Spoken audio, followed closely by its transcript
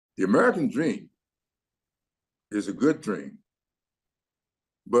The American dream is a good dream,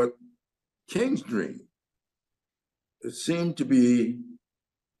 but King's dream, it seemed to be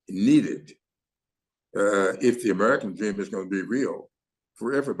needed if the American dream is going to be real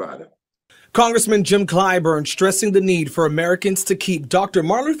for everybody. Congressman Jim Clyburn stressing the need for Americans to keep Dr.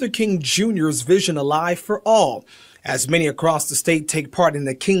 Martin Luther King Jr.'s vision alive for all. As many across the state take part in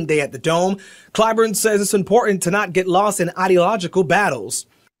the King Day at the Dome, Clyburn says it's important to not get lost in ideological battles.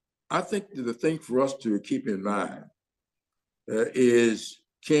 I think the thing for us to keep in mind is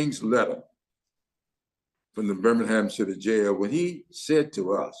King's letter from the Birmingham City Jail when he said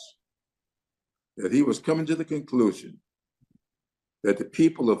to us that he was coming to the conclusion that the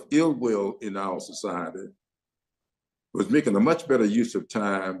people of ill will in our society was making a much better use of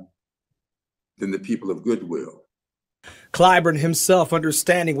time than the people of goodwill. Clyburn himself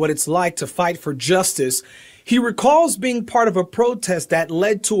understanding what it's like to fight for justice. He recalls being part of a protest that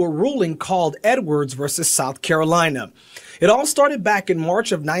led to a ruling called Edwards versus South Carolina. It all started back in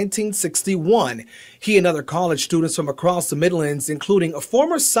March of 1961. He and other college students from across the Midlands, including a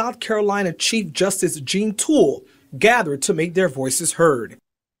former South Carolina Chief Justice Gene Toole, gathered to make their voices heard.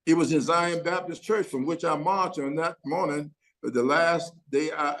 It was in Zion Baptist Church from which I marched on that morning, the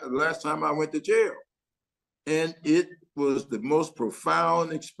last time I went to jail. And it was the most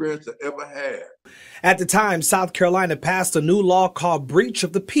profound experience I ever had. At the time, South Carolina passed a new law called Breach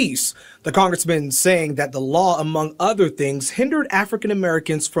of the Peace. The congressman saying that the law, among other things, hindered African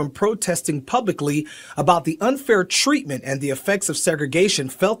Americans from protesting publicly about the unfair treatment and the effects of segregation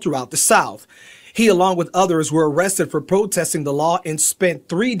felt throughout the South. He, along with others, were arrested for protesting the law and spent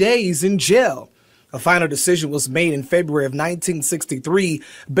 3 days in jail. A final decision was made in February of 1963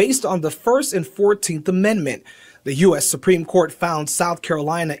 based on the First and 14th Amendment. The U.S. Supreme Court found South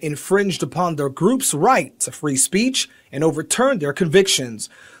Carolina infringed upon their group's right to free speech and overturned their convictions.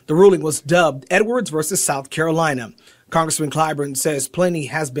 The ruling was dubbed Edwards versus South Carolina. Congressman Clyburn says plenty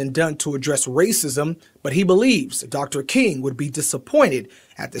has been done to address racism, but he believes Dr. King would be disappointed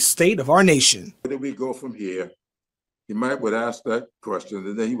at the state of our nation. Where do we go from here? He would ask that question,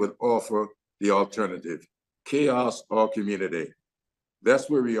 and then he would offer the alternative: chaos or community. That's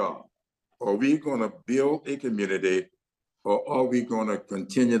where we are. Are we going to build a community, or are we going to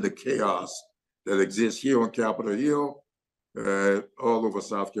continue the chaos that exists here on Capitol Hill, all over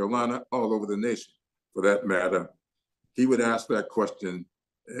South Carolina, all over the nation, for that matter? He would ask that question,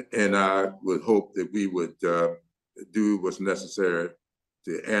 and I would hope that we would do what's necessary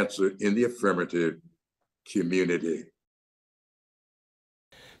to answer in the affirmative: community.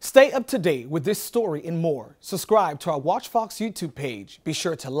 Stay up to date with this story and more. Subscribe to our Watch Fox YouTube page. Be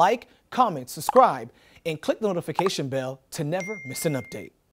sure to like, comment, subscribe, and click the notification bell to never miss an update.